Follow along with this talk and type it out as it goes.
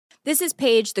This is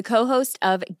Paige, the co-host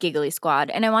of Giggly Squad,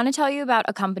 and I want to tell you about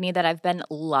a company that I've been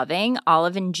loving,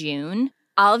 Olive & June.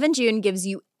 Olive & June gives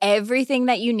you everything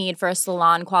that you need for a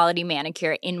salon-quality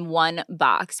manicure in one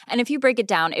box. And if you break it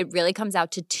down, it really comes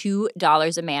out to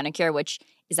 $2 a manicure, which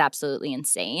is absolutely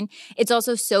insane. It's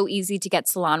also so easy to get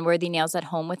salon-worthy nails at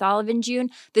home with Olive & June.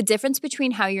 The difference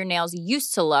between how your nails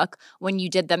used to look when you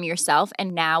did them yourself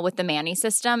and now with the Mani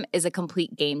system is a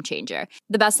complete game changer.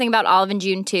 The best thing about Olive &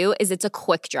 June, too, is it's a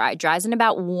quick dry. Dries in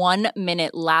about 1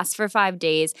 minute, lasts for 5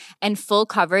 days, and full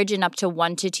coverage in up to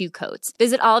 1 to 2 coats.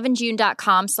 Visit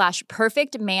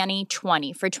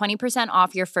oliveandjune.com/perfectmani20 for 20%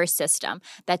 off your first system.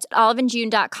 That's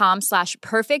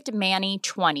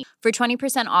oliveandjune.com/perfectmani20 for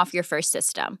 20% off your first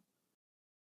system.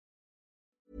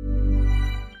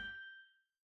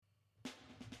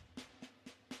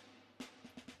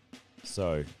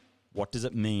 So, what does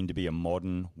it mean to be a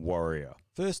modern warrior?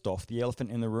 First off, the elephant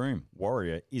in the room.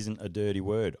 Warrior isn't a dirty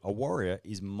word. A warrior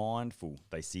is mindful.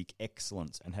 They seek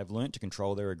excellence and have learnt to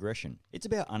control their aggression. It's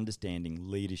about understanding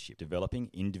leadership, developing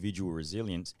individual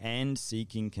resilience, and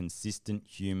seeking consistent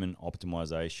human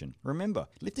optimization. Remember,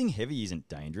 lifting heavy isn't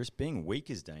dangerous. Being weak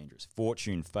is dangerous.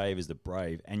 Fortune favors the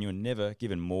brave, and you're never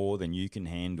given more than you can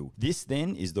handle. This,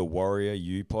 then, is the Warrior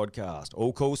You podcast.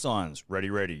 All call signs.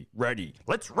 Ready.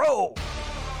 Let's roll!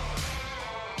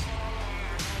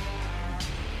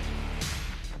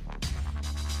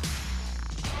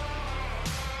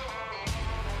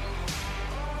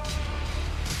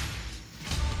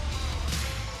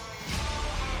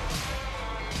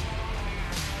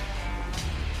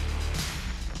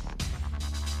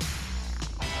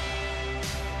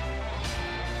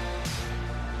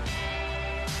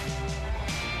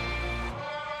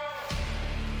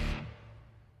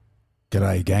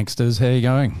 G'day, gangsters. How you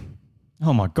going?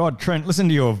 Oh my God, Trent! Listen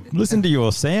to your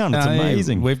sound. It's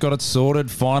amazing. We've got it sorted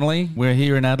finally. We're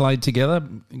here in Adelaide together.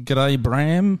 G'day,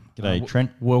 Bram. G'day,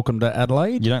 Trent. Welcome to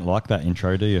Adelaide. You don't like that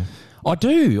intro, do you? I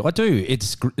do.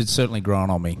 It's certainly grown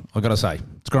on me. I got to say,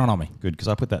 it's grown on me. Good, because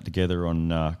I put that together on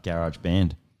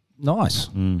GarageBand. Nice.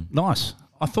 Nice.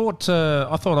 I thought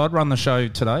I'd run the show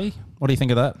today. What do you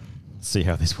think of that? See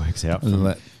how this works out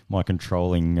from my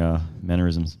controlling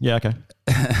mannerisms. Yeah, okay.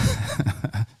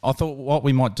 I thought what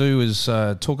we might do is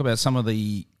talk about some of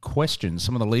the questions,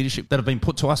 some of the leadership that have been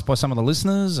put to us by some of the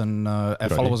listeners and our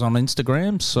followers on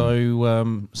Instagram.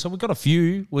 So, so we've got a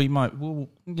few. We'll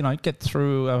get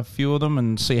through a few of them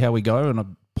and see how we go. And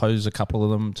I'll pose a couple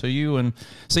of them to you and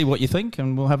see what you think,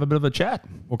 and we'll have a bit of a chat.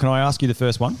 Well, can I ask you the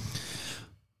first one?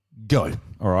 Go.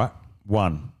 All right.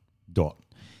 1.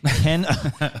 Can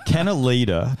a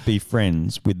leader be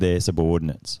friends with their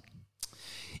subordinates?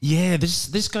 Yeah,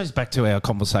 this goes back to our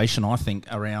conversation, I think,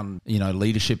 around,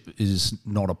 leadership is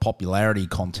not a popularity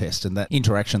contest and that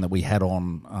interaction that we had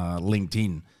on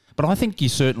LinkedIn. But I think you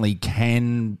certainly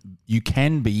can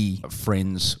be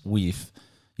friends with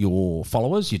your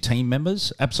followers, your team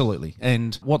members, absolutely.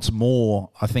 And what's more,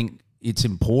 I think it's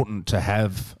important to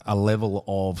have a level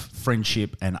of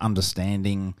friendship and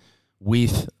understanding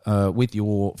with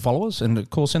your followers, and of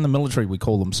course in the military we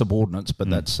call them subordinates, but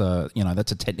that's a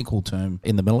technical term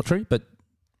in the military. But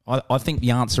I think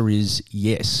the answer is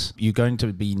yes. You're going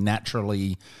to be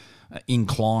naturally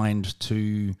inclined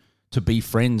to be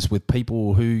friends with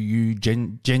people who you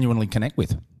genuinely connect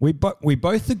with. We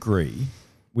both agree.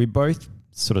 We both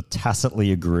sort of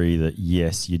tacitly agree that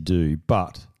yes, you do,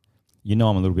 but. I'm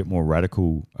a little bit more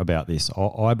radical about this.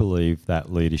 I believe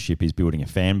that leadership is building a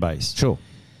fan base. Sure.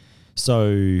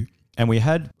 So, and we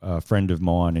had a friend of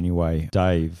mine anyway,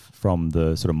 Dave, from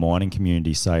the sort of mining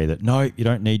community say that, no, you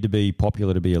don't need to be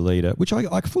popular to be a leader, which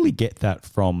I fully get that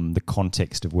from the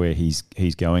context of where he's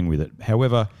going with it.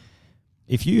 However,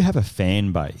 if you have a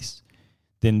fan base,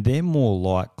 then they're more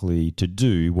likely to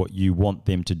do what you want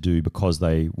them to do because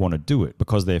they want to do it,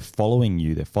 because they're following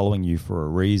you. They're following you for a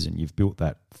reason. You've built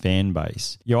that fan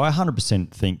base. I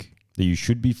 100% think that you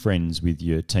should be friends with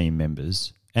your team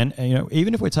members. And,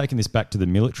 even if we're taking this back to the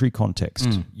military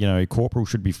context, corporal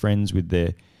should be friends with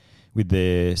their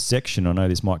section. I know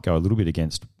this might go a little bit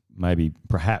against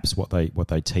perhaps what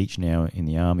they teach now in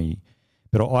the army,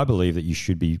 but I believe that you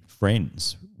should be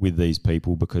friends with these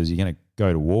people because you're going to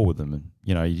go to war with them, and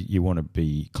you want to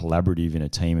be collaborative in a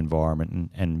team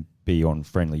environment and be on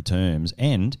friendly terms.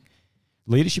 And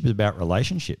leadership is about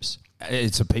relationships.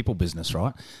 It's a people business,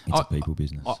 right? It's a people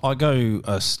business. I go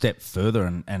a step further,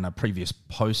 and a previous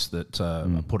post that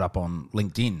I put up on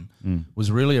LinkedIn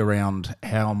was really around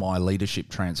how my leadership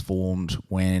transformed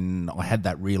when I had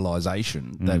that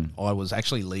realization that I was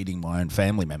actually leading my own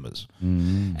family members.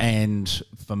 And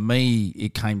for me,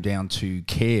 it came down to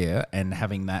care and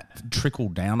having that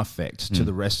trickle-down effect to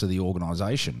the rest of the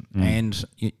organisation. And,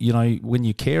 you know, when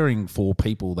you're caring for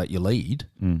people that you lead,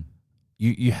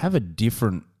 you have a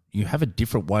different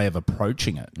way of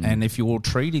approaching it. And if you're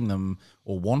treating them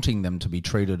or wanting them to be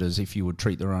treated as if you would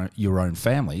treat your own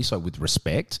family, so with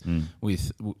respect,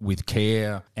 with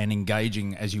care and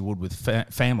engaging as you would with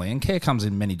family. And care comes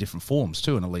in many different forms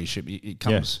too in a leadership. It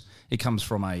comes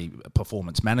from a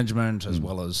performance management as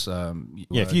well as...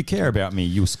 if you care about me,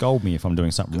 you'll scold me if I'm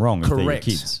doing something wrong. Correct. If they're your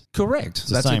kids. Correct.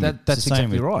 That's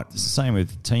exactly right. It's the same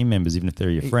with team members, even if they're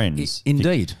your friends.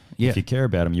 Indeed. If you care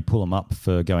about them, you pull them up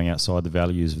for going outside the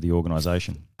values of the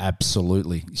organisation.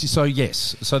 Absolutely. So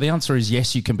yes. So the answer is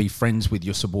yes, you can be friends with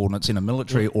your subordinates in a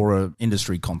military or an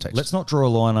industry context. Let's not draw a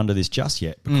line under this just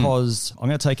yet, because I'm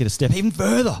going to take it a step even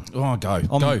further. Oh, go.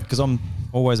 Because I'm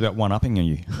always about one-upping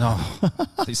you. Oh,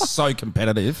 it's so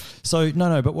competitive. So,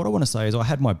 no, but what I want to say is I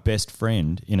had my best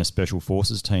friend in a special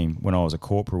forces team when I was a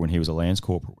corporal, when he was a lance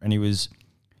corporal, and he was,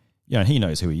 you know, he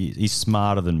knows who he is. He's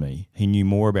smarter than me. He knew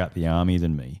more about the army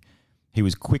than me. He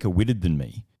was quicker-witted than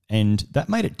me. And that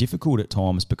made it difficult at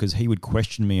times because he would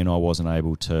question me and I wasn't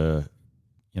able to,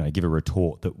 you know, give a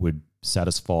retort that would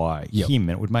satisfy him,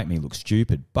 and it would make me look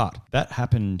stupid. But that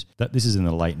happened, this is in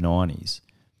the late 90s.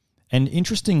 And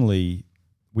interestingly,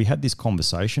 we had this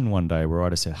conversation one day where I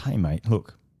just said, hey, mate,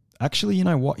 look, actually, you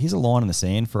know what? Here's a line in the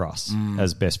sand for us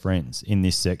as best friends in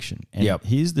this section. And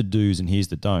here's the do's and here's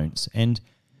the don'ts. And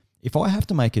if I have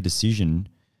to make a decision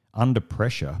under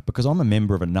pressure, because I'm a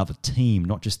member of another team,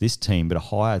 not just this team, but a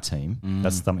higher team,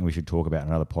 that's something we should talk about in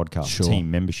another podcast, team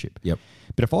membership. Yep.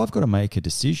 But if I've got to make a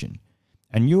decision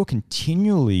and you're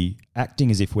continually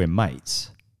acting as if we're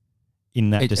mates in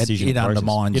that decision it process,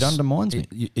 undermines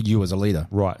me. You as a leader.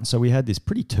 Right. And so we had this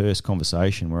pretty terse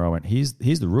conversation where I went, here's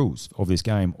the rules of this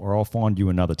game, or I'll find you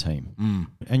another team.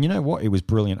 And you know what? It was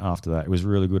brilliant after that. It was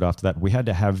really good after that. We had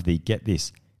to have the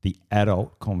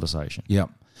adult conversation.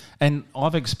 Yep. And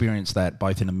I've experienced that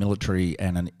both in a military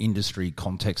and an industry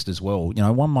context as well. You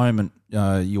know, one moment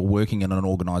you're working in an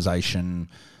organisation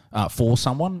for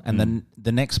someone, and then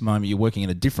the next moment you're working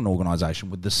in a different organisation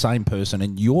with the same person,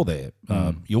 and you're their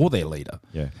leader.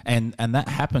 Yeah. And that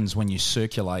happens when you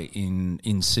circulate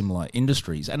in similar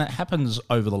industries, and it happens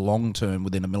over the long term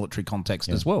within a military context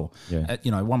as well. Yeah.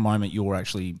 You know, one moment you're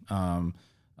actually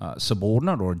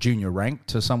subordinate or a junior rank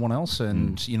to someone else,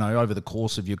 and you know, over the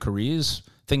course of your careers,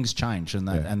 things change, and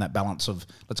that balance of,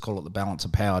 let's call it the balance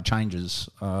of power, changes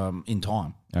in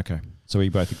time. Okay, so we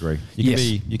both agree.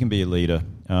 You can be a leader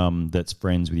that's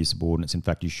friends with your subordinates. In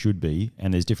fact, you should be,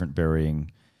 and there's different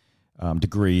varying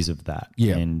degrees of that.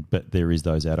 Yeah. But there is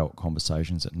those adult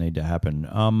conversations that need to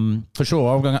happen. For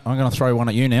sure. I'm going to throw one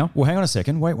at you now. Well, hang on a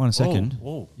second. Wait 1 second.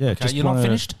 Yeah, okay, you're not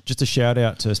finished? Just a shout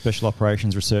out to Special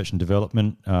Operations Research and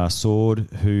Development, SWORD,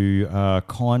 who are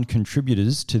kind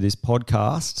contributors to this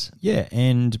podcast. Yeah,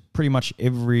 and pretty much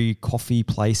every coffee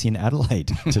place in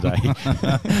Adelaide today.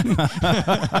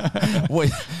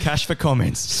 Cash for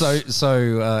comments.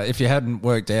 So if you hadn't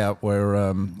worked out,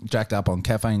 we're jacked up on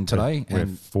caffeine today. We're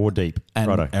 4 deep.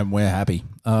 And we're happy.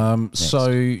 So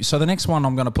the next one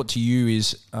I'm going to put to you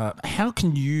is, how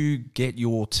can you get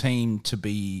your team to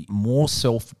be more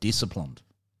self-disciplined?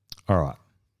 All right.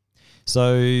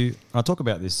 So I talk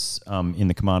about this in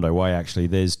the Commando Way, actually.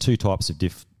 There's 2 types of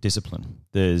discipline.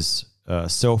 There's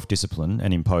self-discipline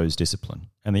and imposed discipline.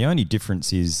 And the only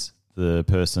difference is the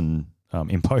person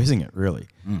imposing it, really.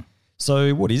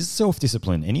 So what is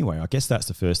self-discipline anyway? I guess that's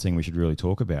the first thing we should really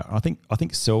talk about. I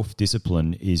think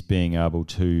self-discipline is being able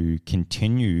to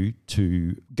continue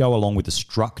to go along with the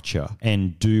structure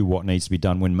and do what needs to be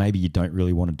done when maybe you don't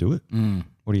really want to do it.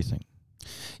 What do you think?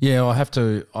 Yeah, I have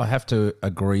to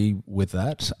agree with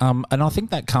that. And I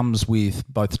think that comes with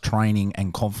both training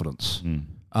and confidence,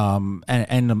 and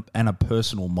a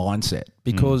personal mindset,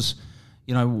 because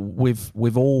you know,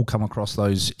 we've all come across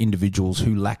those individuals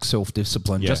who lack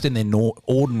self-discipline just in their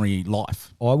ordinary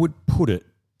life. I would put it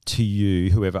to you,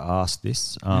 whoever asked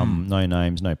this, no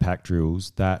names, no pack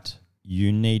drills, that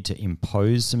you need to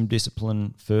impose some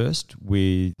discipline first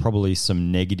with probably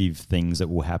some negative things that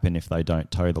will happen if they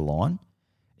don't toe the line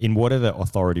in whatever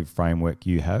authoritative framework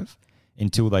you have,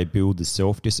 until they build the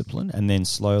self-discipline, and then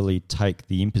slowly take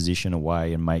the imposition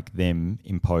away and make them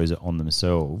impose it on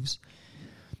themselves.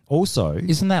 Also,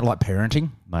 Isn't that like parenting?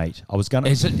 mate, I was going to...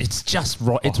 It's just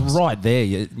right. It's right there.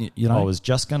 You know. I was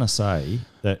just going to say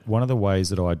that one of the ways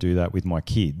that I do that with my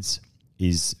kids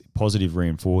is positive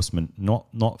reinforcement,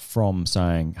 not from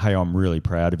saying, hey, I'm really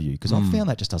proud of you, because I've found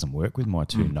that just doesn't work with my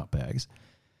two nutbags.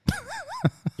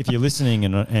 If you're listening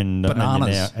and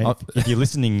Bananas. if you're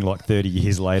listening like 30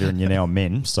 years later and you're now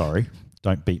men, sorry,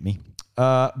 don't beat me.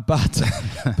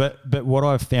 But what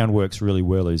I've found works really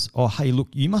well is, oh, hey, look,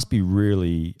 you must be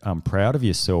really proud of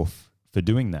yourself for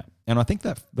doing that. And I think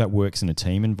that works in a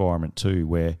team environment too,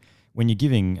 where when you're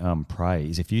giving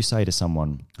praise, if you say to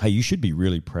someone, hey, you should be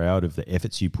really proud of the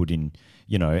efforts you put in,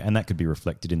 and that could be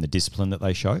reflected in the discipline that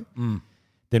they show,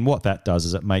 then what that does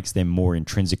is it makes them more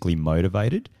intrinsically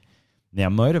motivated. Now,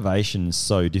 motivation is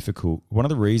so difficult. One of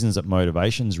the reasons that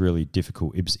motivation is really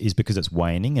difficult is because it's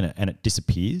waning and it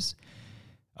disappears,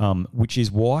 which is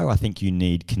why I think you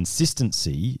need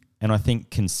consistency. And I think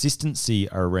consistency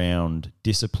around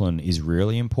discipline is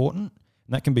really important.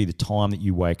 And that can be the time that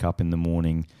you wake up in the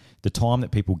morning, the time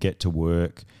that people get to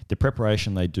work, the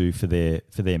preparation they do for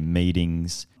their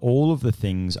meetings, all of the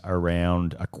things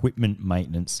around equipment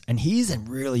maintenance. And here's a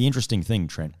really interesting thing,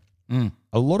 Trent.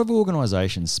 A lot of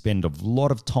organisations spend a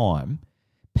lot of time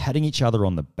patting each other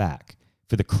on the back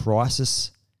for the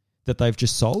crisis that they've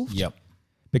just solved. Yep.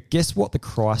 But guess what the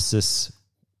crisis...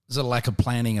 There's a lack of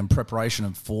planning and preparation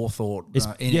and forethought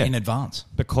in advance.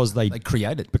 Because they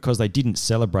created. Because they didn't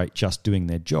celebrate just doing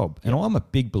their job. And I'm a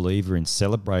big believer in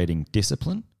celebrating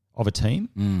discipline of a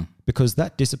team because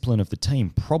that discipline of the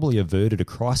team probably averted a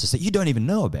crisis that you don't even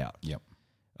know about. Yep.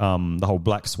 The whole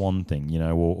black swan thing,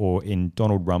 or in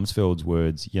Donald Rumsfeld's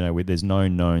words, where there's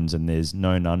known knowns and there's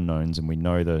known unknowns, and we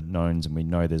know the knowns and we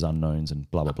know there's unknowns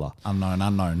and blah, blah, blah. Unknown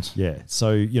unknowns. Yeah.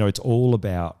 So, it's all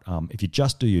about if you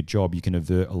just do your job, you can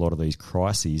avert a lot of these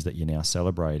crises that you're now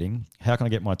celebrating. How can I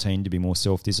get my team to be more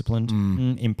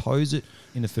self-disciplined? Impose it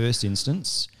in the first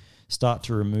instance. Start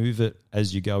to remove it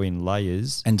as you go in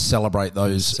layers. And celebrate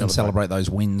those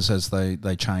wins as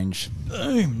they change.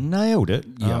 Boom, nailed it.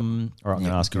 Yep. All right, I'm going to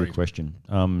ask you a question.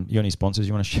 You got any sponsors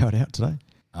you want to shout out today?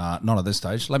 Not at this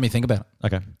stage. Let me think about it.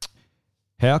 Okay.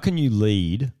 How can you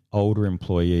lead older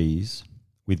employees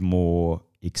with more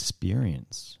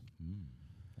experience?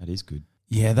 That is good.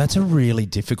 Yeah, that's a really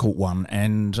difficult one.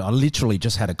 And I literally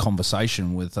just had a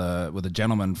conversation with a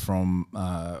gentleman from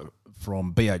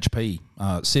BHP,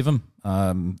 Sivam.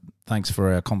 Thanks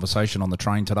for our conversation on the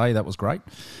train today. That was great.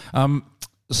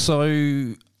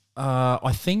 So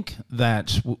I think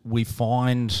that we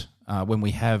find when we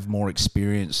have more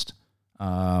experienced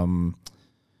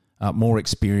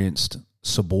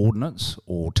subordinates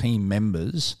or team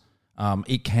members,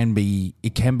 it can be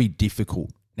difficult.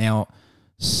 Now,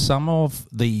 some of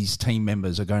these team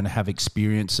members are going to have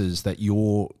experiences that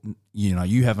you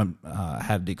haven't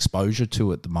had exposure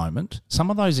to at the moment.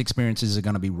 Some of those experiences are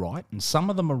going to be right, and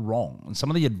some of them are wrong. And some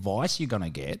of the advice you're going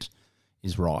to get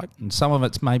is right, and some of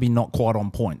it's maybe not quite on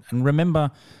point. And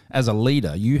remember, as a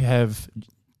leader, you have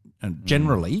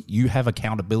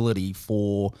accountability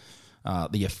for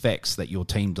the effects that your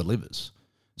team delivers.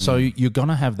 So you're going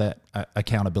to have that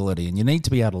accountability, and you need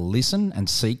to be able to listen and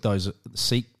seek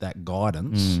that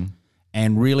guidance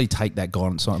and really take that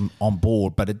guidance on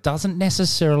board. But it doesn't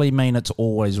necessarily mean it's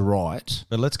always right.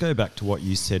 But let's go back to what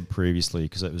you said previously,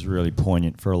 because it was really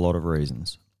poignant for a lot of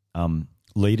reasons.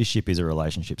 Leadership is a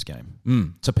relationships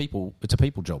game. It's a people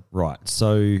job. Right.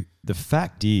 So the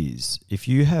fact is, if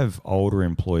you have older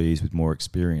employees with more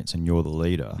experience and you're the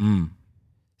leader,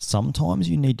 sometimes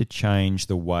you need to change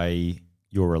the way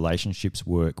your relationships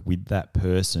work with that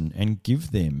person and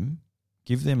give them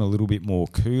a little bit more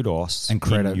kudos and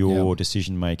credit in your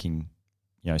decision-making,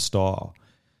 style.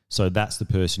 So that's the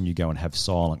person you go and have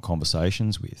silent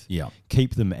conversations with. Yeah.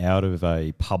 Keep them out of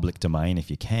a public domain if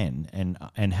you can, and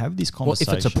have this conversation.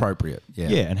 Well, if it's appropriate. Yeah.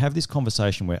 Yeah, and have this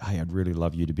conversation where, hey, I'd really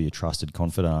love you to be a trusted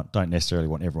confidant. Don't necessarily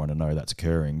want everyone to know that's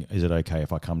occurring. Is it okay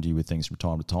if I come to you with things from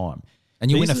time to time? And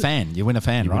you win a fan, right? You win a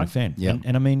fan. Yeah.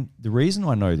 And I mean, the reason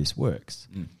I know this works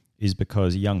is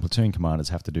because young platoon commanders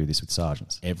have to do this with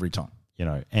sergeants. Every time.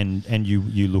 And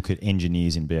you look at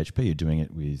engineers in BHP, you're doing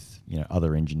it with,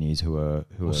 other engineers who are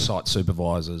site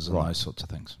supervisors and those sorts of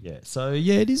things. Yeah. So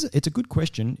it's a good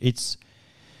question.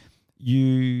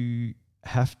 You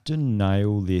have to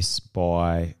nail this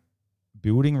by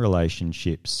building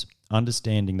relationships,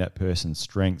 understanding that person's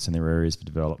strengths and their areas for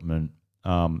development,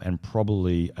 and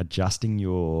probably adjusting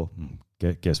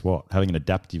guess what? Having an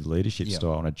adaptive leadership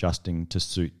style and adjusting to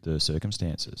suit the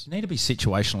circumstances. You need to be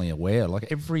situationally aware.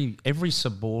 Like every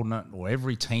subordinate or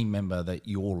every team member that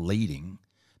you're leading,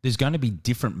 there's going to be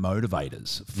different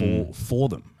motivators for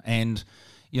them. And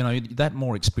you know, that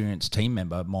more experienced team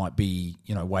member might be,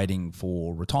 you know, waiting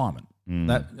for retirement.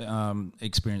 That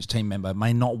experienced team member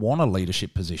may not want a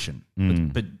leadership position,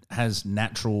 but has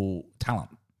natural talent.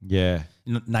 Yeah.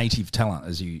 Native talent,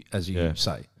 as you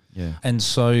say. Yeah. And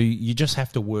so you just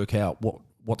have to work out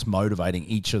what's motivating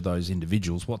each of those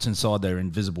individuals, what's inside their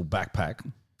invisible backpack,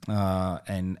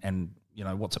 and you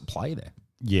know, what's at play there.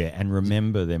 Yeah, and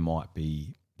remember there might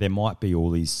be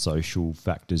all these social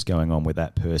factors going on where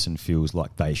that person feels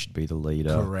like they should be the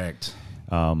leader. Correct.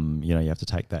 You know, you have to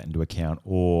take that into account,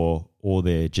 or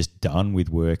they're just done with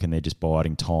work and they're just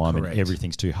biding time. Correct. And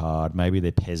everything's too hard. Maybe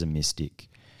they're pessimistic.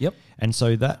 Yep. And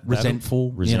so that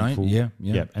resentful, you know,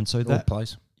 yeah. And so all that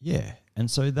plays. Yeah. And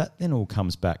so that then all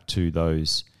comes back to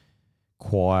those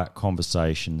quiet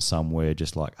conversations somewhere,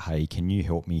 just like, hey, can you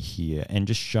help me here? And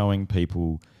just showing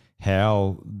people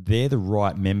how they're the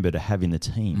right member to have in the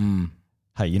team.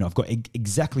 Hey, you know, I've got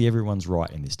exactly everyone's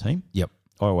right in this team. Yep.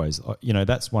 I always, you know,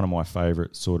 that's one of my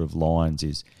favorite sort of lines,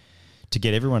 is to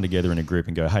get everyone together in a group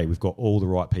and go, hey, we've got all the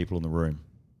right people in the room.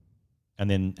 And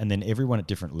then everyone at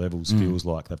different levels feels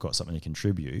like they've got something to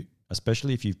contribute,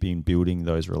 especially if you've been building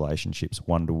those relationships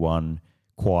one-to-one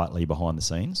quietly behind the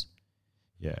scenes.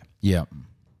 Yeah. Yeah.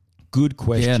 Good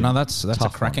question. Yeah, no, that's a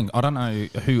Tough cracking. one. I don't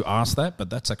know who asked that, but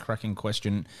that's a cracking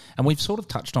question, and we've sort of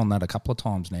touched on that a couple of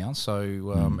times now.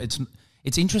 So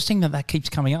it's interesting that keeps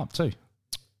coming up too.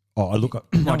 Oh, look,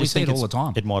 No, I we just see think it all the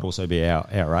time. It might also be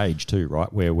our age too,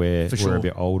 right? Where we're sure. a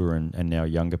bit older, and now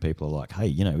younger people are like, hey,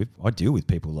 you know, I deal with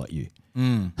people like you.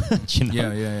 You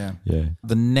know? Yeah.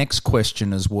 The next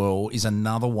question as well is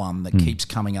another one that keeps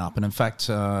coming up, and in fact,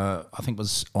 I think it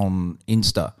was on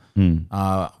Insta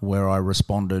where I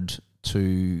responded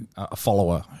to a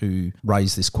follower who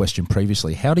raised this question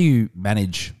previously. How do you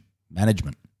manage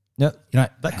management? Now, You know,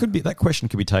 that question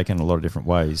could be taken a lot of different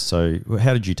ways. So,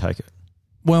 how did you take it?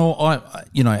 well,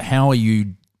 how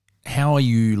are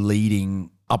you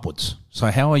leading upwards? So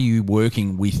how are you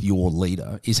working with your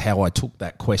leader is how I took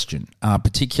that question,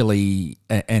 particularly,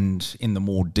 and in the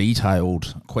more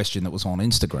detailed question that was on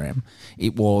Instagram,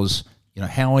 it was, you know,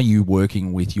 how are you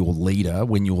working with your leader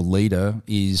when your leader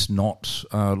is not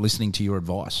listening to your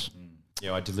advice?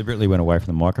 Yeah, I deliberately went away from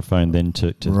the microphone then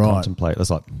to contemplate. I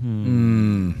was like,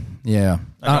 Yeah,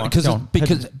 go on.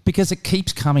 because it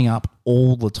keeps coming up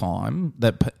all the time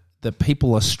that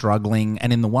people are struggling,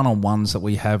 and in the one-on-ones that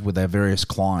we have with our various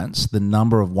clients, the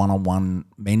number of one-on-one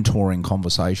mentoring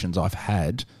conversations I've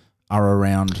had are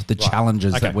around the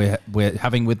challenges that we're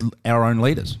having with our own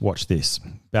leaders. watch this.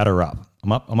 Batter up.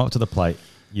 I'm up to the plate.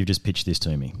 You've just pitched this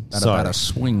to me. Batter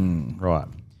swing. Right.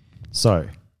 So,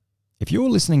 if you're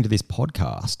listening to this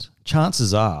podcast,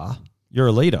 chances are you're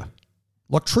a leader.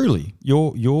 Like, truly,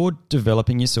 you're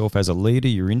developing yourself as a leader.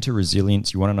 You're into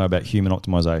resilience. You want to know about human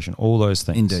optimization, all those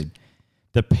things. Indeed.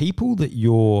 The people that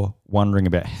you're wondering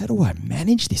about, how do I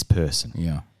manage this person?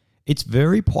 Yeah. It's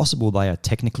very possible they are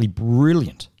technically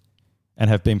brilliant and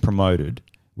have been promoted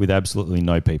with absolutely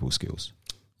no people skills.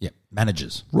 Yeah.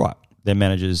 Managers. Right. They're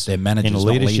managers. They're managers, in a not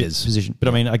leadership leaders. position. But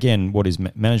I mean, again, what is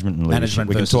management and leadership? Management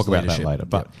We can versus talk about leadership. that later.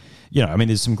 But, you know, I mean,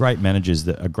 there's some great managers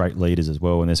that are great leaders as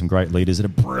well, and there's some great leaders that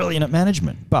are brilliant at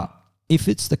management. But if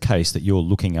it's the case that you're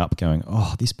looking up going,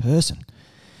 oh, this person,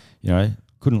 you know,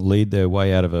 couldn't lead their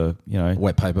way out of a, you know.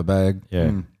 Wet paper bag.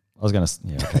 Yeah. I was going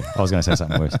to say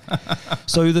something worse.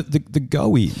 So the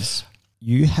go is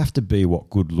you have to be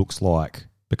what good looks like,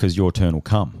 because your turn will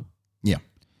come. Yeah.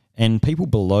 And people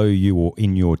below you or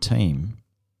in your team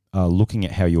are looking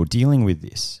at how you're dealing with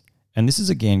this. And this is,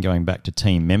 again, going back to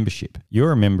team membership.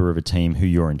 You're a member of a team who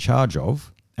you're in charge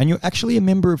of, and you're actually a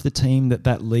member of the team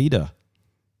that leader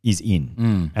is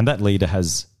in. And that leader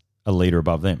has a leader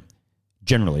above them,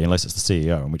 generally, unless it's the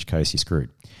CEO, in which case you're screwed.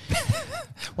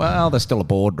 Well, they're still a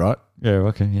board, right? Yeah,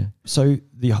 okay, yeah. So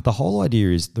the whole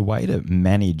idea is the way to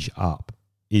manage up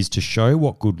is to show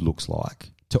what good looks like,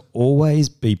 to always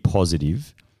be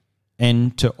positive,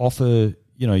 and to offer,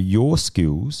 you know, your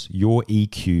skills, your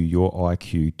EQ, your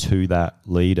IQ to that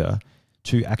leader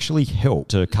to actually help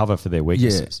to cover for their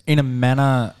weaknesses. In a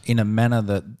manner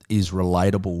that is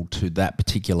relatable to that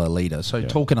particular leader. So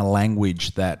talk in a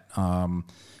language that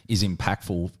is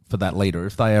impactful for that leader.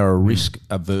 If they are a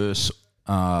risk-averse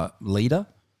leader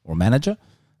or manager,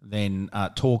 then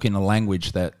talk in a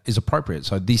language that is appropriate.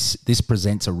 So this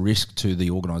presents a risk to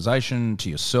the organisation, to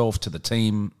yourself, to the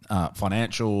team,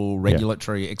 financial,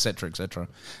 regulatory, et cetera, et cetera.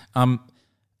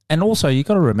 And also, you've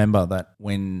got to remember that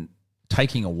when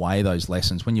taking away those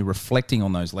lessons, when you're reflecting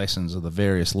on those lessons of the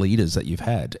various leaders that you've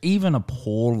had, even a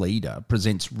poor leader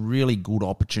presents really good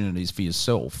opportunities for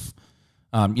yourself.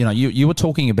 You know, you were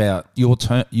talking about your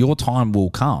time will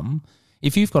come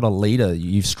If you've got a leader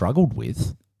you've struggled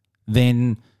with,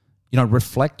 then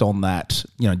reflect on that,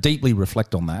 deeply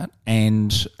reflect on that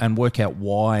and work out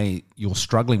why you're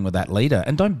struggling with that leader,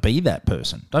 and don't be that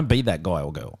person. Don't be that guy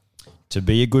or girl. To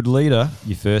be a good leader,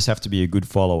 you first have to be a good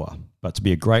follower. But to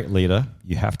be a great leader,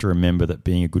 you have to remember that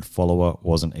being a good follower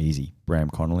wasn't easy. Bram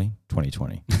Connolly,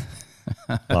 2020.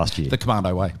 Last year. The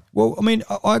commando way. Well, I mean,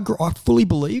 I fully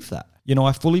believe that.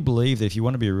 I fully believe that if you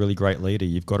want to be a really great leader,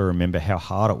 you've got to remember how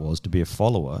hard it was to be a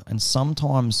follower. And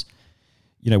sometimes,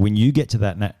 when you get to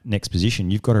that next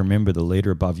position, you've got to remember the leader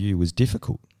above you was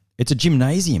difficult. It's a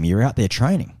gymnasium. You're out there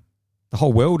training. The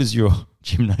whole world is your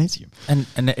gymnasium. And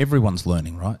everyone's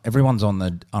learning, right? Everyone's on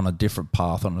a different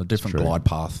path, on a different glide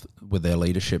path with their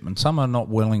leadership. And some are not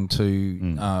willing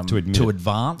to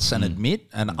advance and admit,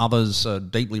 and others are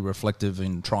deeply reflective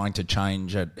in trying to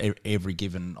change at every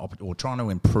given or trying to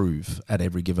improve at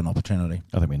every given opportunity.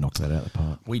 I think we knocked that out of the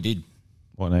park. We did.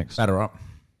 What next? Batter up.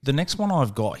 The next one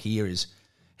I've got here is,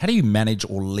 how do you manage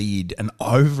or lead an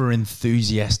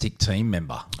over-enthusiastic team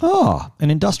member? Oh, an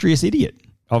industrious idiot.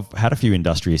 I've had a few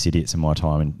industrious idiots in my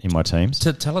time in my teams.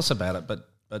 To tell us about it,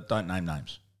 but don't name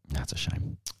names. That's a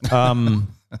shame.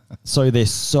 So they're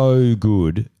so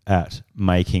good at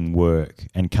making work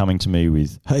and coming to me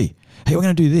with, hey, we're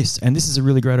going to do this, and this is a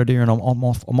really great idea, and I'm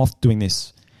off doing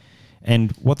this.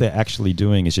 And what they're actually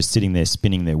doing is just sitting there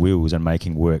spinning their wheels and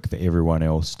making work for everyone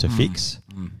else to fix.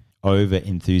 Over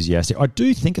enthusiastic. I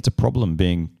do think it's a problem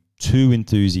being too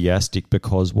enthusiastic,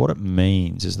 because what it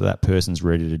means is that person's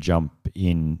ready to jump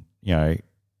in,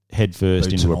 head first Boots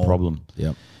into and a all. problem.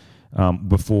 Yep.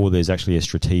 Before there's actually a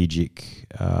strategic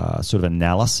sort of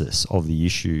analysis of the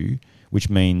issue, which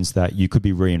means that you could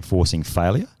be reinforcing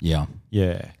failure. Yeah.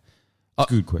 Yeah.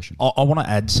 Good question. I want to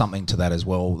add something to that as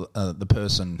well. The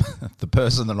person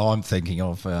that I'm thinking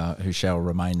of, who shall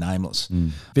remain nameless,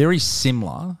 very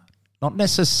similar. Not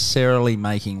necessarily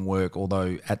making work,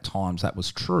 although at times that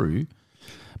was true,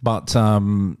 but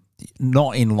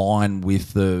not in line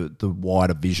with the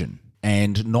wider vision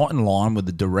and not in line with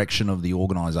the direction of the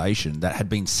organisation that had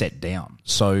been set down.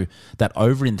 So that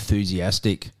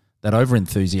over-enthusiastic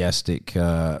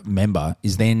member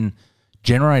is then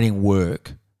generating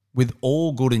work with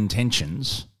all good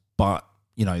intentions, but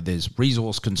there's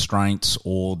resource constraints,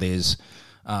 or there's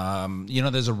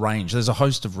there's a range. There's a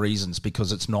host of reasons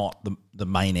because it's not the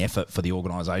main effort for the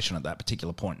organisation at that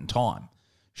particular point in time.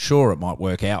 Sure, it might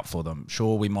work out for them.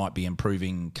 Sure, we might be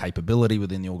improving capability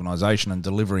within the organisation and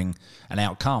delivering an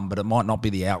outcome, but it might not be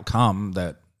the outcome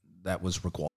that was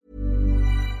required.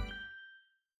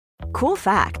 Cool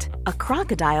fact, a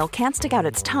crocodile can't stick out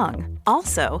its tongue.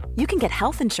 Also, you can get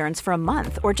health insurance for a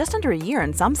month or just under a year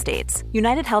in some states.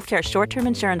 United Healthcare short-term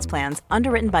insurance plans,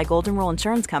 underwritten by Golden Rule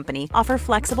Insurance Company, offer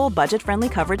flexible, budget-friendly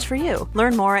coverage for you.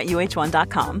 Learn more at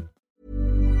uh1.com.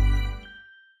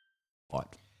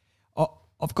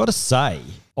 I've got to say,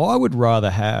 I would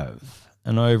rather have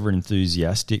an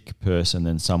over-enthusiastic person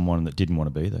than someone that didn't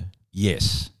want to be there.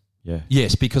 Yes. Yeah.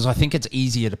 Yes, because I think it's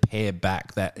easier to pare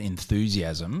back that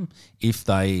enthusiasm if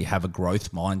they have a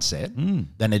growth mindset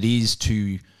than it is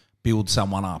to build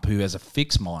someone up who has a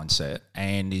fixed mindset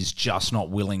and is just not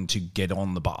willing to get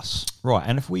on the bus. Right.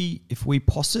 And if we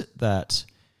posit that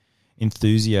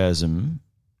enthusiasm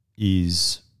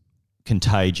is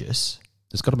contagious,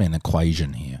 there's got to be an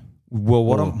equation here. Well,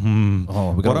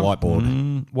 we've got a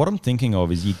whiteboard. What I'm thinking of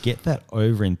is you get that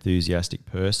over-enthusiastic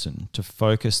person to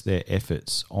focus their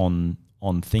efforts on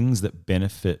things that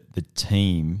benefit the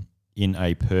team in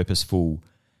a purposeful,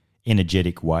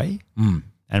 energetic way.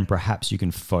 And perhaps you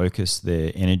can focus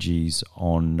their energies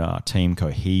on team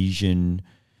cohesion.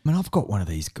 I mean, I've got one of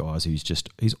these guys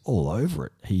he's all over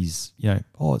it. He's,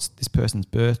 it's this person's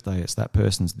birthday, it's that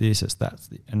person's this, it's that.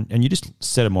 And you just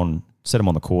set them on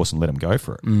the course and let them go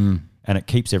for it. And it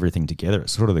keeps everything together.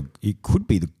 It's sort of it could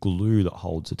be the glue that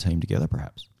holds a team together,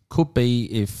 perhaps. Could be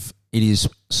if it is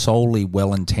solely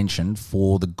well-intentioned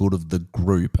for the good of the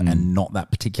group and not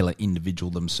that particular individual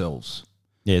themselves.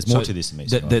 Yeah, there's more to this than me.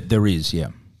 There is, yeah.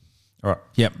 All right.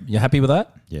 Yep. You happy with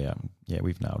that? Yeah,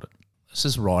 we've nailed it. This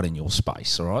is right in your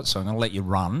space, all right? So I'm going to let you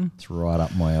run. It's right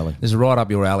up my alley. This is right up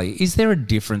your alley. Is there a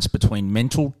difference between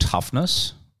mental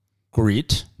toughness,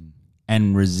 grit,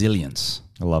 and resilience?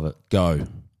 I love it. Go.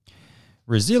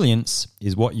 Resilience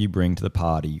is what you bring to the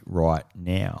party right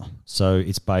now. So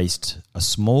it's based a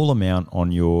small amount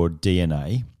on your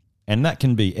DNA, and that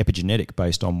can be epigenetic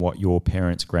based on what your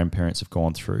parents, grandparents have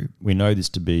gone through. We know this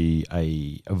to be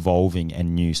a evolving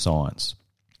and new science.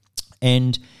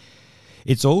 And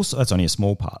it's also, that's only a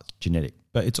small part, genetic,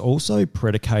 but it's also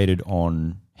predicated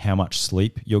on how much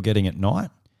sleep you're getting at night.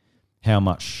 how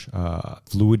much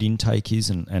fluid intake is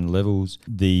and levels,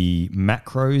 the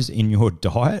macros in your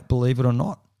diet, believe it or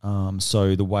not.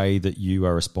 So the way that you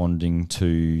are responding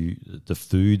to the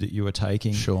food that you are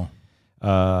taking. Sure.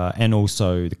 And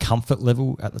also the comfort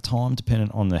level at the time,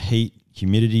 dependent on the heat,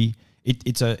 humidity.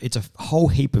 It's a whole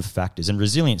heap of factors, and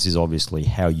resilience is obviously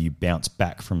how you bounce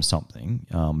back from something,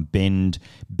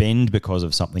 bend because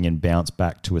of something, and bounce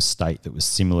back to a state that was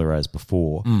similar as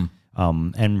before,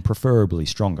 and preferably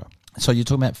stronger. So you're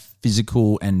talking about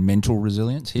physical and mental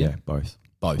resilience here? Yeah, both.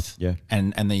 Both. Yeah.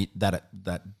 And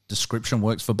that description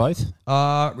works for both?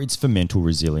 It's for mental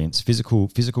resilience. Physical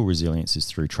resilience is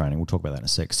through training. We'll talk about that in a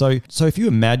sec. So if you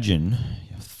imagine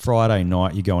Friday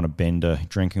night, you go on a bender,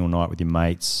 drinking all night with your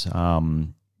mates,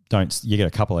 you get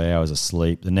a couple of hours of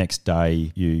sleep. The next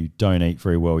day, you don't eat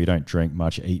very well, you don't drink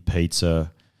much, you eat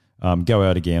pizza, go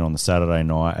out again on the Saturday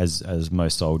night, as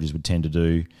most soldiers would tend to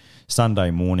do.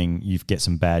 Sunday morning, you get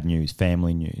some bad news,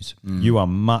 family news. You are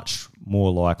much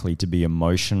more likely to be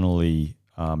emotionally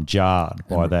jarred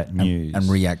by that news. And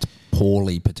react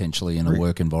poorly potentially in a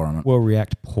work environment. Well,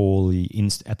 react poorly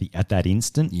at that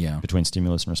instant between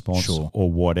stimulus and response, or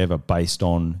whatever, based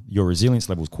on your resilience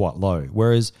level is quite low.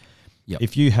 Whereas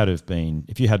if you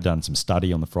had done some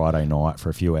study on the Friday night for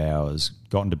a few hours,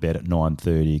 gotten to bed at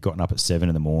 9:30, gotten up at 7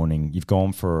 in the morning, you've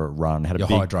gone for a run, You're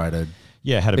hydrated.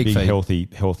 Yeah, had a big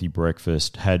feed. healthy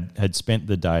breakfast, had spent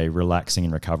the day relaxing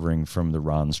and recovering from the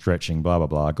run, stretching, blah, blah,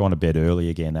 blah, gone to bed early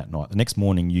again that night. The next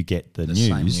morning you get the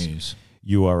same news.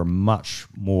 You are much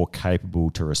more capable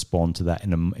to respond to that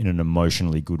in an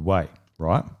emotionally good way,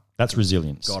 right? That's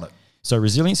resilience. Got it. So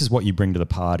resilience is what you bring to the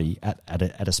party at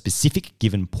a specific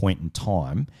given point in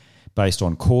time, based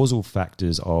on causal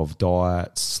factors of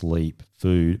diet, sleep,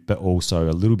 food, but also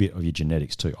a little bit of your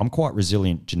genetics too. I'm quite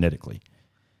resilient genetically.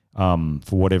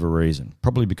 For whatever reason,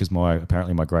 probably because my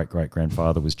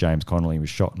great-great-grandfather was James Connolly. He was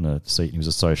shot in a seat and he was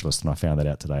a socialist, and I found that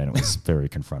out today, and it was very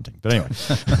confronting. But anyway,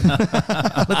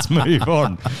 let's move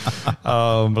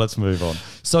on.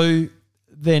 So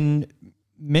then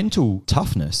mental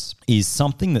toughness is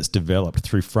something that's developed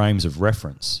through frames of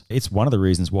reference. It's one of the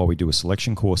reasons why we do a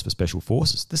selection course for special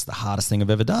forces. This is the hardest thing I've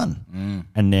ever done.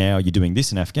 And now you're doing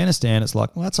this in Afghanistan. It's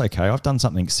like, well, that's okay. I've done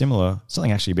something similar,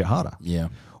 something actually a bit harder. Yeah.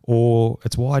 Or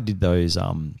it's why I did those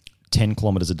 10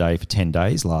 kilometres a day for 10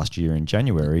 days last year in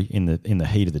January in the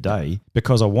heat of the day,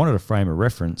 because I wanted a frame of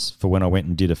reference for when I went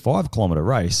and did a 5 kilometre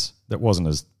race that wasn't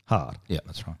as hard. Yeah,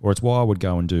 that's right. Or it's why I would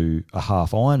go and do a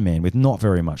half Ironman with not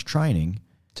very much training.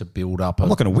 To build up. I'm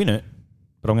not going to win it,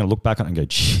 but I'm going to look back on it and go,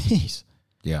 geez,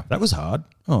 yeah, that was hard.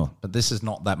 Oh, but this is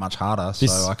not that much harder,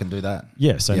 so I can do that.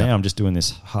 Yeah, so now I'm just doing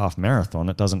this half marathon.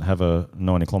 It doesn't have a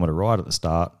 90 kilometre ride at the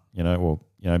start,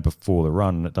 before the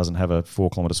run. It doesn't have a 4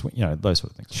 kilometre swing, those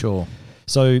sort of things. Sure.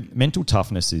 So mental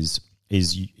toughness is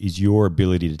your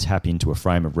ability to tap into a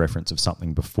frame of reference of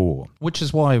something before. Which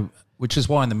is why in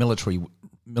the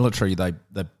military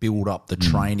they build up the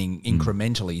training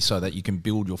incrementally so that you can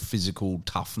build your physical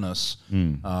toughness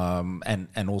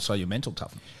and also your mental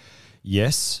toughness.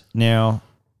 Yes. Now,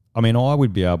 I mean, I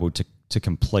would be able to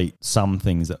complete some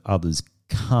things that others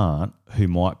can't, who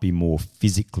might be more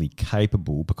physically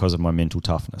capable because of my mental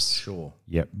toughness. Sure.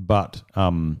 Yep. But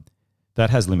that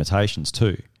has limitations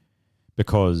too,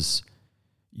 because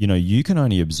you can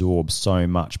only absorb so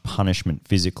much punishment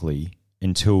physically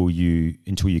until you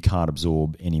can't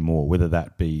absorb anymore, whether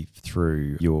that be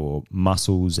through your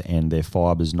muscles and their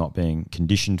fibers not being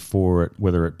conditioned for it,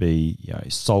 whether it be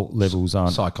salt levels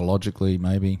aren't psychologically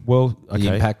maybe. Well, okay,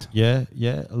 the impact. Yeah,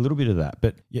 a little bit of that.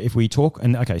 But if we talk,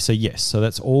 so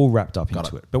that's all wrapped up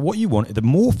into it. But what you want, the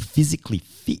more physically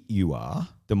fit you are,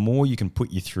 the more you can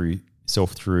put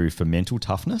yourself through for mental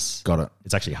toughness. Got it.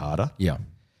 It's actually harder. Yeah.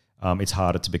 It's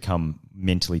harder to become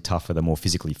mentally tougher the more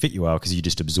physically fit you are, because you're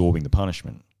just absorbing the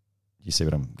punishment. You see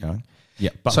what I'm going? Yeah.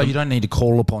 But so you don't need to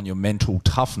call upon your mental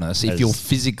toughness if you're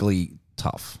physically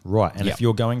tough. Right. And if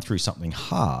you're going through something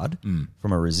hard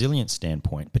from a resilience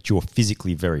standpoint, but you're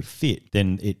physically very fit,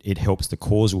 then it helps the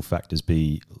causal factors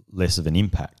be less of an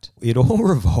impact. It all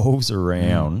revolves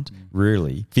around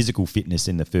really physical fitness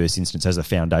in the first instance as a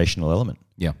foundational element.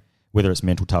 Yeah. Whether it's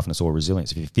mental toughness or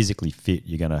resilience. If you're physically fit,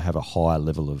 you're going to have a higher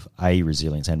level of A,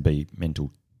 resilience, and B,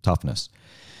 mental toughness.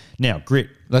 Now, grit.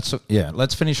 Let's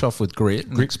finish off with grit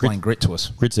and explain grit to us.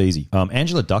 Grit's easy.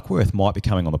 Angela Duckworth might be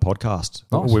coming on the podcast.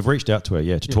 Nice. We've reached out to her,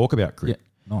 to talk about grit.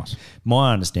 Yeah, nice.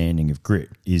 My understanding of grit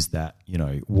is that,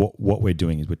 what we're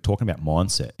doing is we're talking about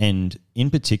mindset. And in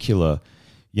particular,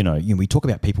 we talk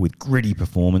about people with gritty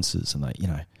performances and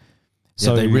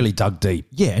So they really dug deep.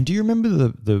 Yeah, and do you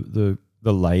remember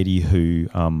the lady who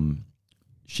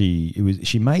she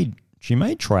made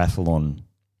triathlon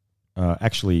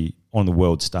actually on the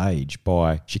world stage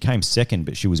she came second,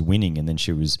 but she was winning, and then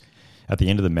she was at the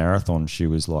end of the marathon, she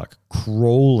was like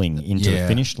crawling into the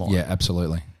finish line. Yeah,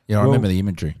 absolutely. Yeah, I remember the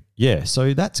imagery. Yeah,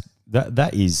 so that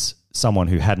is someone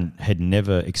who had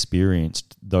never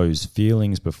experienced those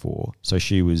feelings before. So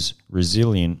she was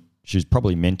resilient. She was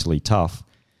probably mentally tough,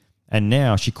 and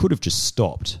now she could have just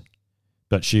stopped,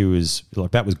 but she was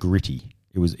like, that was gritty.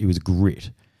 It was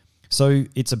grit. So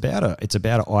it's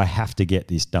about I have to get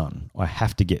this done. I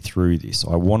have to get through this.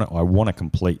 I want to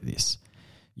complete this.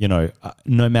 No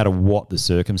matter what the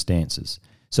circumstances.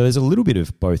 So there's a little bit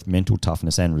of both mental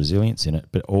toughness and resilience in it,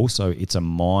 but also it's a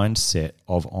mindset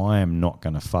of I am not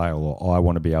going to fail, or I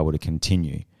want to be able to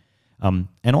continue. And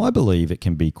I believe it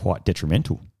can be quite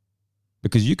detrimental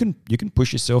because you can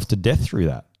push yourself to death through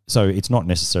that. So it's not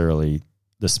necessarily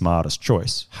the smartest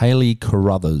choice. Hayley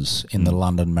Carruthers in the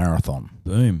London Marathon.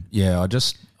 Boom. Yeah, I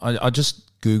just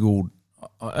Googled.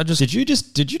 Did you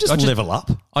just level up?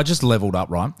 I just leveled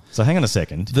up, right? So hang on a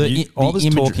second. I was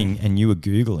talking and you were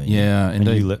Googling. Yeah,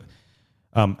 indeed.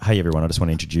 Hey everyone, I just want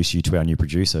to introduce you to our new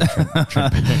producer,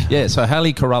 Trent. Yeah, so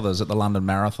Hayley Carruthers at the London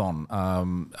Marathon.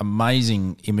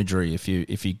 Amazing imagery if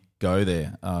you go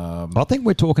there. I think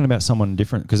we're talking about someone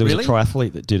different because there was a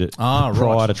triathlete that did it prior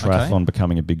to triathlon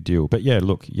becoming a big deal. But yeah,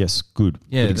 look, yes, good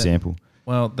example.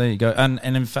 Well, there you go. And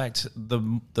in fact,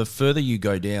 the further you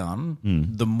go down,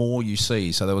 the more you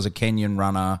see. So there was a Kenyan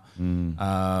runner, and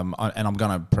I'm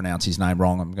going to pronounce his name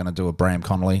wrong. I'm going to do a Bram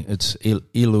Connolly. It's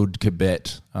Eliud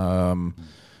Kibet.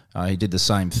 He did the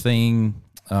same thing.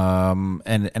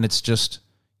 And it's just,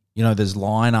 there's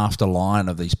line after line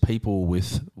of these people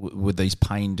with these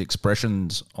pained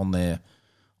expressions on their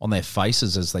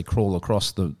faces as they crawl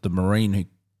across the Marine who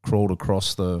crawled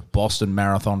across the Boston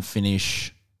Marathon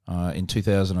finish in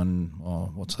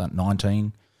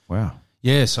 2019. Wow.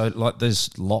 Yeah, so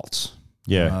there's lots.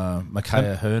 Yeah.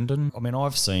 Micaiah Herndon. I mean,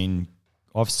 I've seen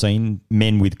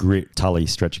men with grit tully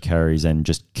stretcher carries and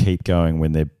just keep going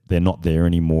when they're not there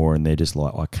anymore, and they're just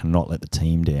like, I cannot let the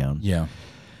team down. Yeah.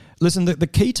 Listen, the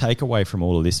key takeaway from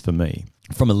all of this for me,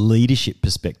 from a leadership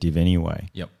perspective anyway,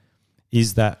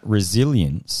 is that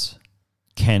resilience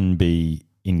can be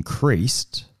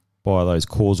increased by those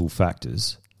causal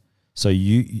factors. So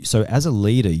as a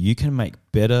leader, you can make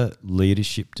better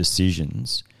leadership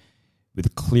decisions with a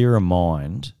clearer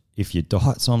mind if your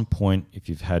diet's on point, if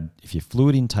your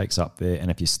fluid intake's up there,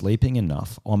 and if you're sleeping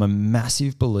enough. I'm a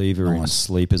massive believer in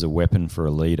sleep as a weapon for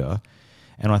a leader.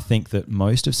 And I think that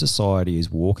most of society is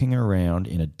walking around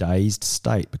in a dazed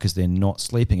state because they're not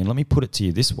sleeping. And let me put it to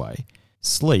you this way.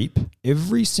 Sleep,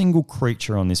 every single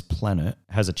creature on this planet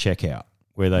has a checkout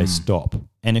where they stop.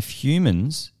 And if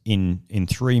humans in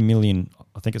 3 million,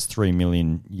 I think it's 3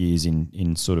 million years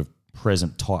in sort of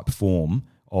present type form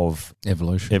of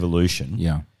evolution.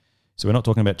 Yeah. So we're not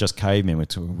talking about just cavemen, we're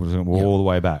all the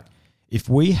way back. If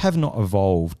we have not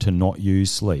evolved to not use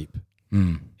sleep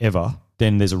ever,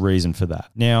 then there's a reason for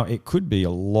that. Now, it could be a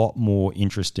lot more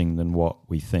interesting than what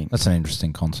we think. That's an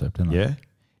interesting concept, isn't it? Yeah.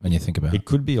 When you think about it. It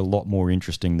could be a lot more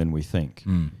interesting than we think,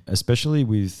 especially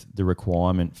with the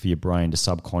requirement for your brain to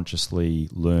subconsciously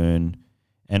learn.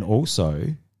 And also,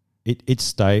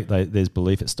 there's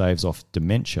belief it staves off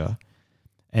dementia,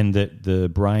 and that the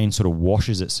brain sort of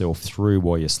washes itself through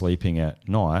while you're sleeping at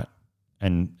night.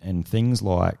 And things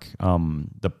like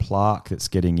the plaque that's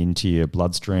getting into your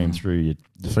bloodstream through your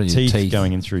teeth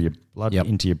going in through your blood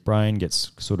into your brain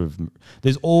gets sort of...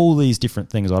 There's all these different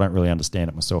things. I don't really understand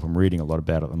it myself. I'm reading a lot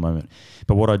about it at the moment.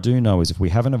 But what I do know is if we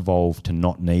haven't evolved to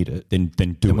not need it, then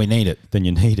we need it. Then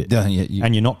you need it.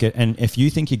 And you're not and if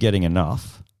you think you're getting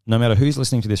enough, no matter who's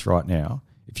listening to this right now,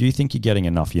 if you think you're getting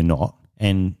enough, you're not.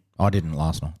 And I didn't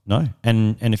last night. No.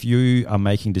 And if you are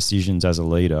making decisions as a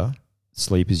leader,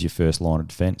 sleep is your first line of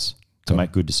defense to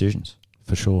make good decisions.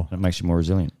 For sure. And it makes you more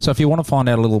resilient. So if you want to find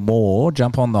out a little more,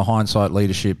 jump on the Hindsight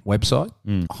Leadership website,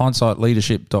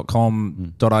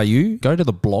 hindsightleadership.com.au. Go to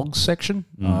the blogs section.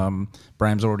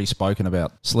 Bram's already spoken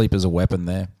about sleep as a weapon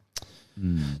there.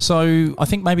 So I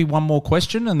think maybe one more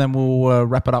question and then we'll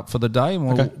wrap it up for the day.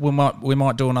 And we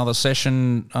might do another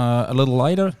session a little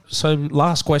later. So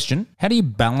last question. How do you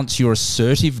balance your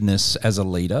assertiveness as a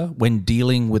leader when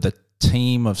dealing with a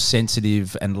team of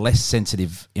sensitive and less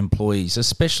sensitive employees,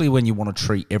 especially when you want to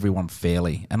treat everyone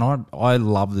fairly? And I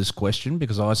love this question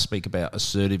because I speak about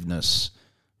assertiveness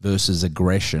versus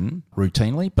aggression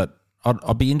routinely, but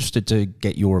I'd be interested to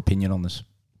get your opinion on this.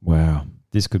 Wow.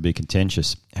 This could be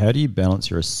contentious. How do you balance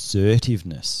your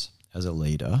assertiveness as a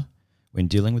leader when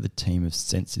dealing with a team of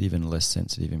sensitive and less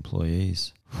sensitive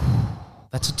employees?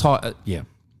 That's a tight... yeah,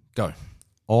 go.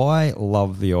 I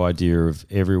love the idea of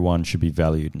everyone should be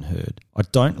valued and heard. I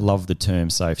don't love the term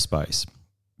safe space.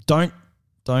 Don't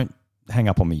hang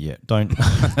up on me yet. Don't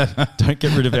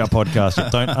get rid of our podcast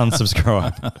yet. Don't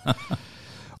unsubscribe.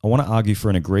 I want to argue for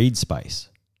an agreed space.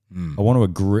 I want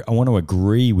to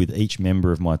agree with each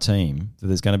member of my team that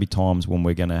there's going to be times when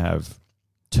we're going to have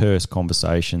terse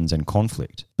conversations and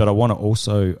conflict. But I want to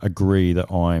also agree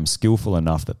that I'm skillful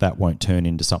enough that won't turn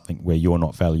into something where you're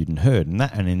not valued and heard. And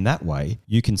in that way,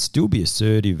 you can still be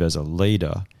assertive as a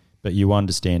leader, but you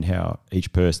understand how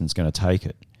each person's going to take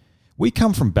it. We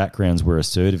come from backgrounds where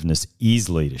assertiveness is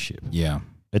leadership. Yeah.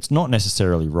 It's not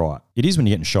necessarily right. It is when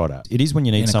you're getting shot at. It is when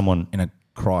you need someone in a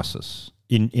crisis.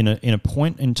 In a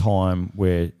point in time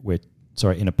where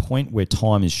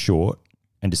time is short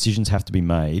and decisions have to be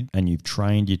made, and you've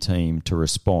trained your team to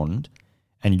respond,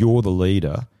 and you're the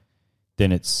leader,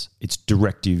 then it's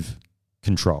directive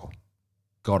control.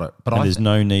 Got it. But there's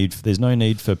no need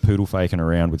for poodle faking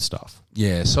around with stuff.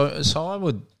 Yeah. So I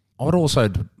would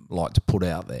also like to put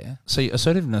out there. See,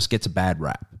 assertiveness gets a bad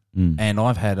rap, and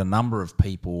I've had a number of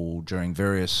people during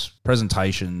various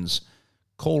presentations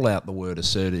call out the word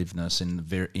assertiveness in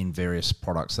various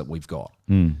products that we've got.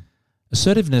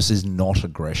 Assertiveness is not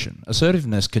aggression.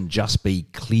 Assertiveness can just be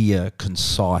clear,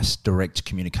 concise, direct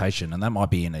communication, and that might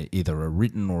be in either a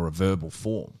written or a verbal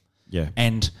form. Yeah.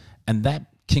 And that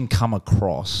can come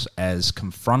across as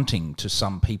confronting to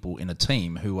some people in a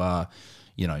team who are,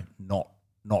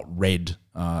 not red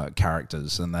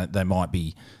characters, and they might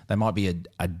be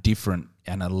a different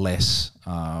and a less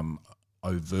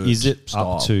overt. Is it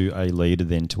style. up to a leader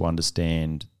then to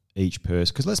understand each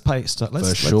person? Because let's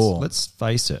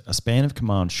face it, a span of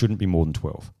command shouldn't be more than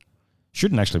 12.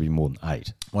 Shouldn't actually be more than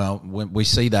 8. Well, we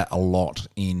see that a lot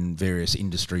in various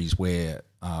industries where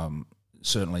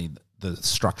certainly the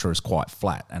structure is quite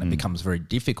flat and it becomes very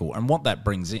difficult. And what that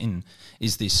brings in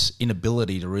is this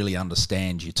inability to really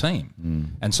understand your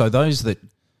team. And so those that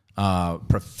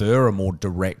prefer a more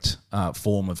direct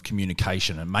form of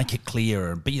communication and make it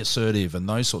clear and be assertive and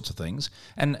those sorts of things.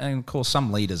 And of course,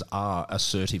 some leaders are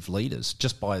assertive leaders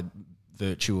just by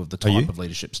virtue of the type of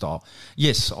leadership style.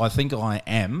 Yes, I think I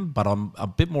am, but I'm a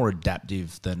bit more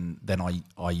adaptive than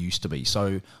I used to be.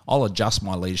 So I'll adjust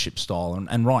my leadership style.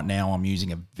 And right now I'm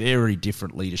using a very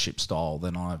different leadership style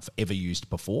than I've ever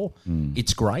used before.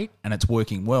 It's great and it's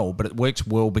working well, but it works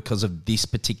well because of this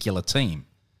particular team.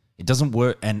 It doesn't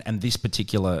work, and this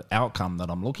particular outcome that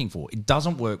I'm looking for, it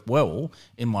doesn't work well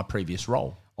in my previous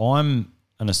role. I'm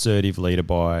an assertive leader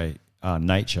by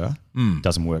nature.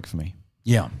 Doesn't work for me.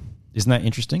 Yeah. Isn't that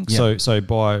interesting? Yeah. So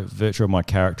by virtue of my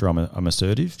character, I'm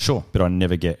assertive. Sure. But I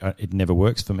never it never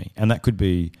works for me. And that could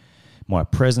be my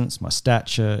presence, my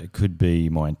stature, it could be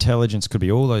my intelligence, could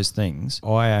be all those things.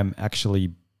 I am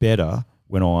actually better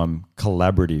when I'm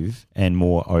collaborative and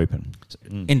more open.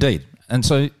 Indeed. And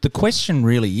so the question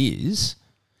really is,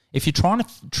 if you're trying to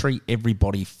treat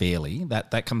everybody fairly,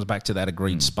 that comes back to that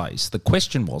agreed space. The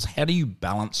question was, how do you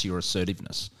balance your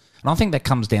assertiveness? And I think that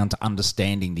comes down to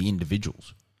understanding the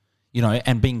individuals,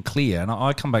 and being clear. And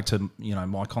I come back to,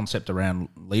 my concept around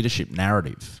leadership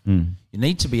narrative. You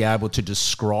need to be able to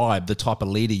describe the type of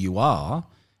leader you are.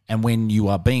 And when you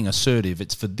are being assertive,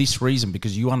 it's for this reason,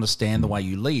 because you understand the way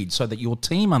you lead so that your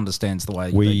team understands the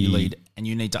way that you lead, and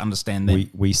you need to understand them.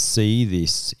 We see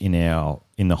this in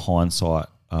the hindsight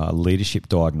leadership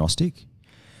diagnostic,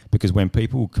 because when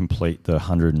people complete the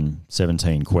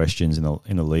 117 questions in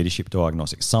the leadership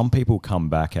diagnostic, some people come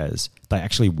back as they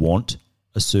actually want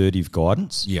assertive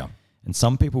guidance. Yeah. And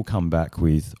some people come back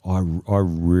with, I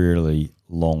really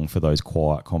long for those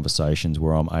quiet conversations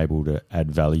where I'm able to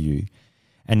add value.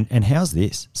 And how's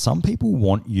this? Some people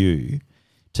want you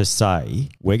to say,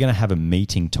 we're going to have a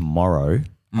meeting tomorrow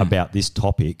about this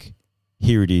topic.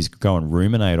 Here it is. Go and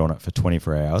ruminate on it for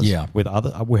 24 hours. Yeah. Where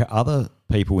other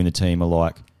people in the team are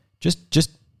like,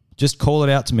 just call it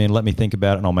out to me and let me think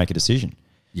about it and I'll make a decision.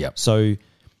 Yeah. So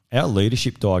our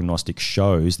leadership diagnostic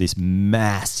shows this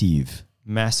massive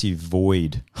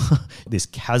void, this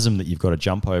chasm that you've got to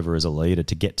jump over as a leader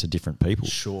to get to different people.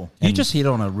 Sure. You just hit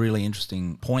on a really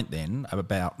interesting point then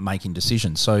about making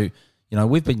decisions. So,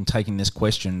 we've been taking this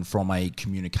question from a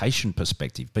communication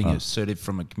perspective, being assertive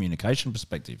from a communication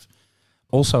perspective.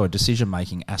 Also a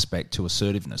decision-making aspect to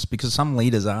assertiveness, because some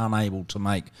leaders aren't able to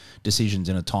make decisions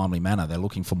in a timely manner. They're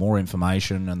looking for more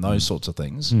information and those sorts of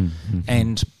things.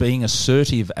 And being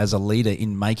assertive as a leader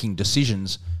in making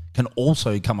decisions can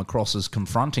also come across as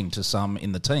confronting to some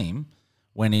in the team,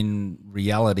 when in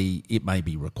reality it may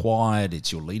be required.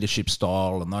 It's your leadership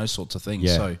style and those sorts of things.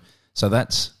 Yeah. So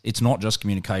it's not just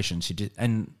communications.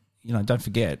 Don't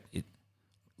forget,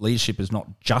 leadership is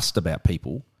not just about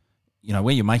people.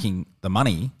 where you're making the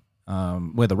money,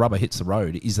 where the rubber hits the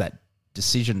road, is that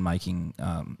decision-making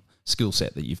skill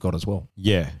set that you've got as well.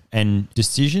 Yeah, and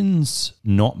decisions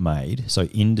not made, so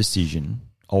indecision,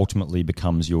 ultimately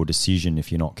becomes your decision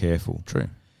if you're not careful. True.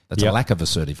 That's a lack of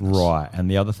assertiveness. Right. And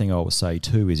the other thing I will say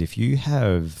too is if you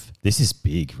have, this is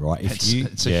big, right?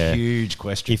 It's a huge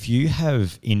question. If you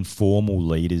have informal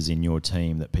leaders in your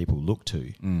team that people look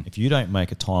to, if you don't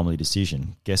make a timely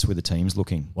decision, guess where the team's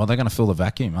looking? Well, they're going to fill the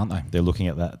vacuum, aren't they? They're looking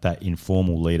at that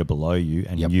informal leader below you,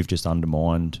 and you've just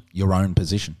undermined your own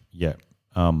position. Yeah.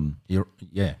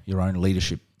 Your own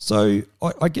leadership. So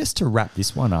I guess to wrap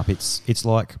this one up, it's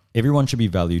like everyone should be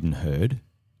valued and heard.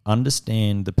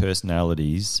 Understand the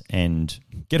personalities and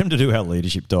get them to do our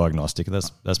leadership diagnostic.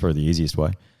 That's probably the easiest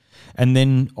way. And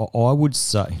then I would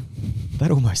say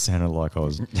that almost sounded like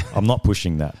I'm not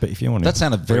pushing that, but if you want to, that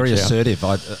sounded very assertive.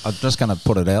 I'm just going to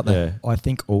put it out there. Yeah, I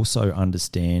think also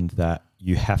understand that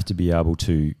you have to be able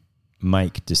to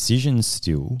make decisions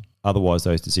still. Otherwise,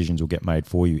 those decisions will get made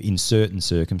for you in certain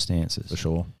circumstances. For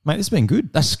sure, mate. This has been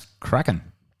good. That's cracking.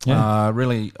 Yeah. I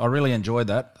really enjoyed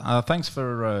that. Thanks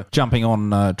for jumping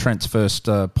on Trent's first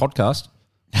podcast.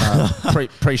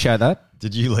 Appreciate that.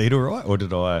 Did you lead all right, or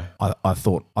did I? I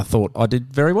thought I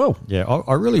did very well. Yeah,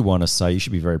 I really want to say you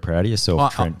should be very proud of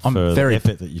yourself, Trent, for the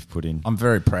effort that you've put in. I'm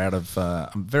very proud of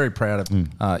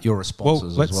your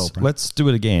responses as well. Let's do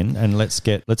it again, and let's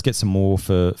get some more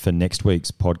for next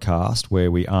week's podcast, where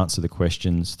we answer the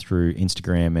questions through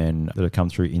Instagram and that have come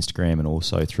through Instagram and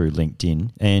also through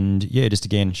LinkedIn. And yeah, just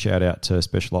again, shout out to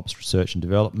Special Ops Research and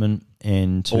Development.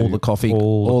 And all the coffee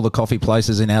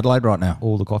places in Adelaide right now.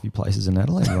 All the coffee places in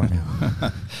Adelaide right now.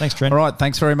 Thanks, Trent. All right.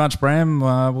 Thanks very much, Bram.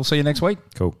 We'll see you next week.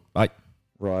 Cool. Bye.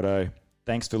 Righto.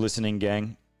 Thanks for listening,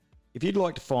 gang. If you'd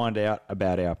like to find out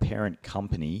about our parent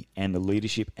company and the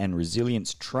leadership and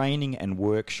resilience training and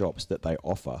workshops that they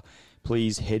offer,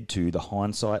 please head to the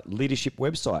Hindsight Leadership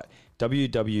website,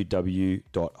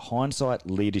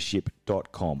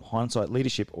 www.hindsightleadership.com. Hindsight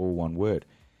Leadership, all one word.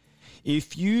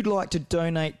 If you'd like to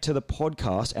donate to the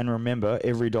podcast, and remember,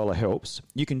 every dollar helps,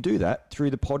 you can do that through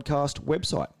the podcast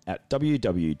website at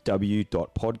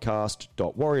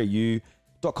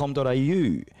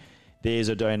www.podcast.warriorU.com.au. There's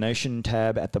a donation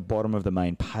tab at the bottom of the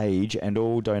main page, and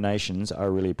all donations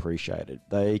are really appreciated.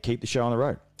 They keep the show on the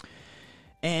road.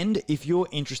 And if you're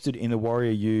interested in the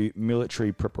Warrior U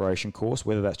military preparation course,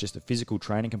 whether that's just a physical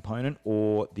training component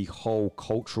or the whole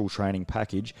cultural training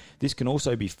package, this can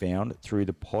also be found through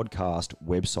the podcast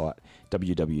website,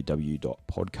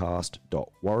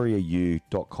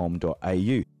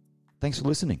 www.podcast.warriorU.com.au. Thanks for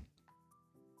listening.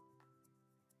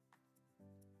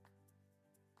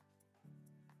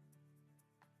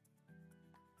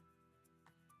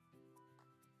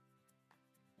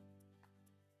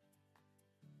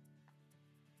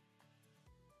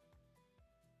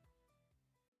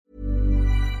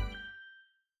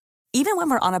 Even when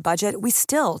we're on a budget, we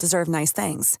still deserve nice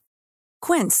things.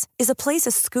 Quince is a place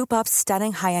to scoop up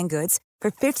stunning high-end goods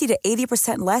for 50 to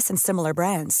 80% less than similar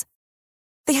brands.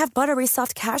 They have buttery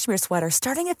soft cashmere sweaters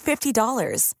starting at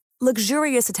 $50,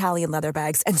 luxurious Italian leather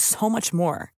bags, and so much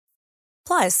more.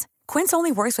 Plus, Quince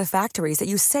only works with factories that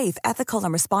use safe, ethical,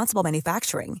 and responsible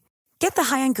manufacturing. Get the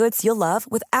high-end goods you'll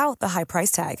love without the high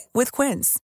price tag with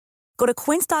Quince. Go to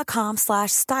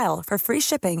quince.com/style for free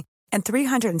shipping and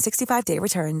 365-day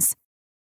returns.